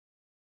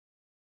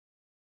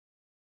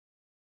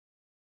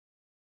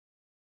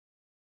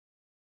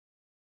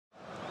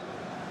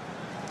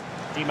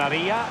Di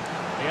Maria.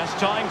 He has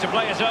time to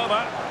play it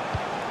over.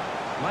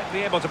 Might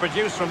be able to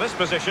produce from this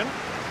position.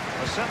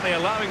 They're certainly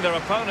allowing their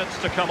opponents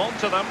to come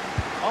onto them.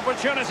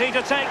 Opportunity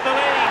to take the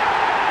lead.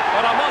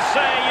 But I must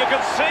say, you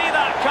could see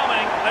that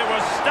coming. They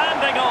were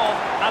standing off,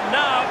 and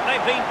now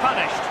they've been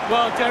punished.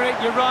 Well, Derek,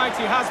 you're right.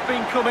 He has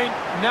been coming.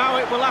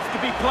 Now it will have to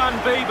be plan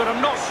B, but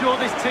I'm not sure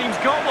this team's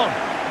got one.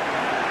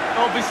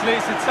 Obviously,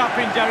 it's a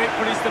tap-in, Derek,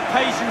 but it's the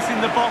patience in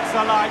the box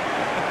I like.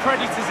 The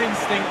predator's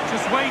instinct,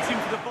 just waiting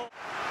for the ball.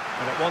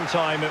 And at one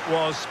time it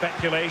was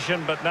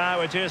speculation, but now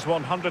it is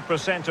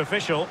 100%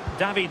 official.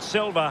 David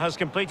Silva has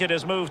completed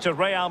his move to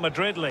Real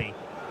Madrid, Lee.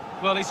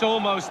 Well, it's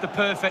almost the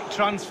perfect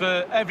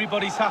transfer.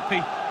 Everybody's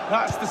happy.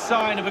 That's the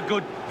sign of a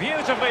good...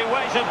 Beautifully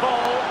weighted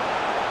ball.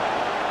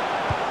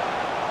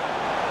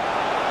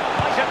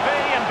 Might it be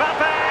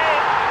Mbappe?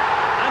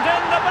 And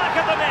in the back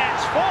of the net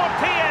for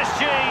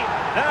PSG.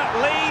 That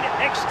lead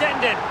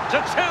extended to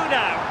 2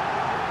 now.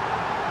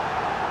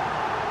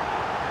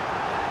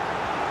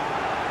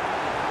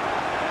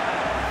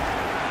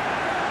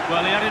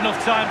 Well, he had enough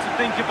time to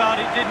think about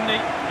it, didn't he?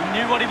 He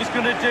knew what he was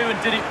going to do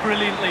and did it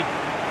brilliantly.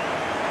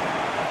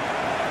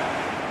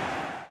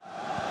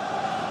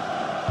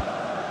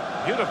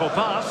 Beautiful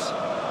pass.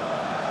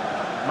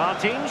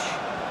 Martins.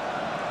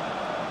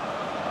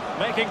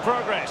 Making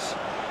progress.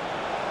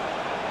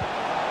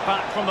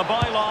 Back from the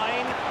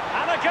byline.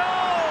 And a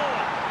goal!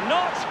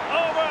 Not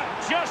over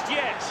just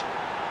yet.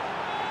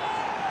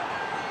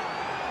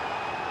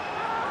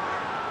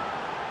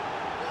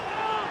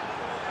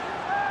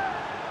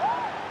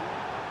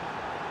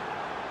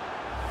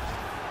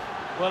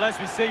 Well, as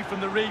we see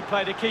from the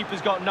replay, the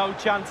keeper's got no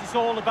chance. It's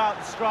all about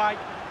the strike,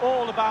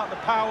 all about the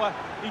power.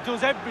 He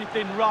does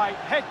everything right,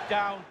 head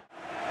down.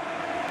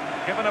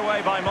 Given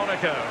away by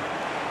Monaco.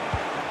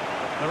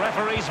 The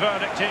referee's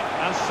verdict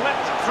and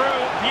slipped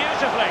through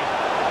beautifully.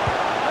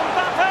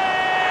 Mbappe!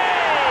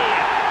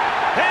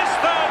 His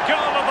third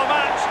goal of the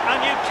match,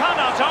 and you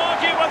cannot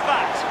argue with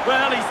that.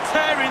 Well, he's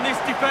tearing this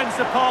defence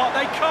apart.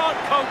 They can't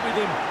cope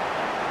with him.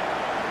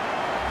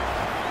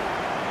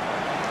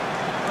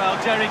 Well,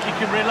 Derek, he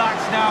can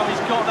relax now. He's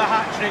got the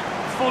hat-trick,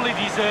 fully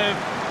deserved.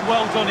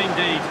 Well done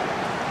indeed.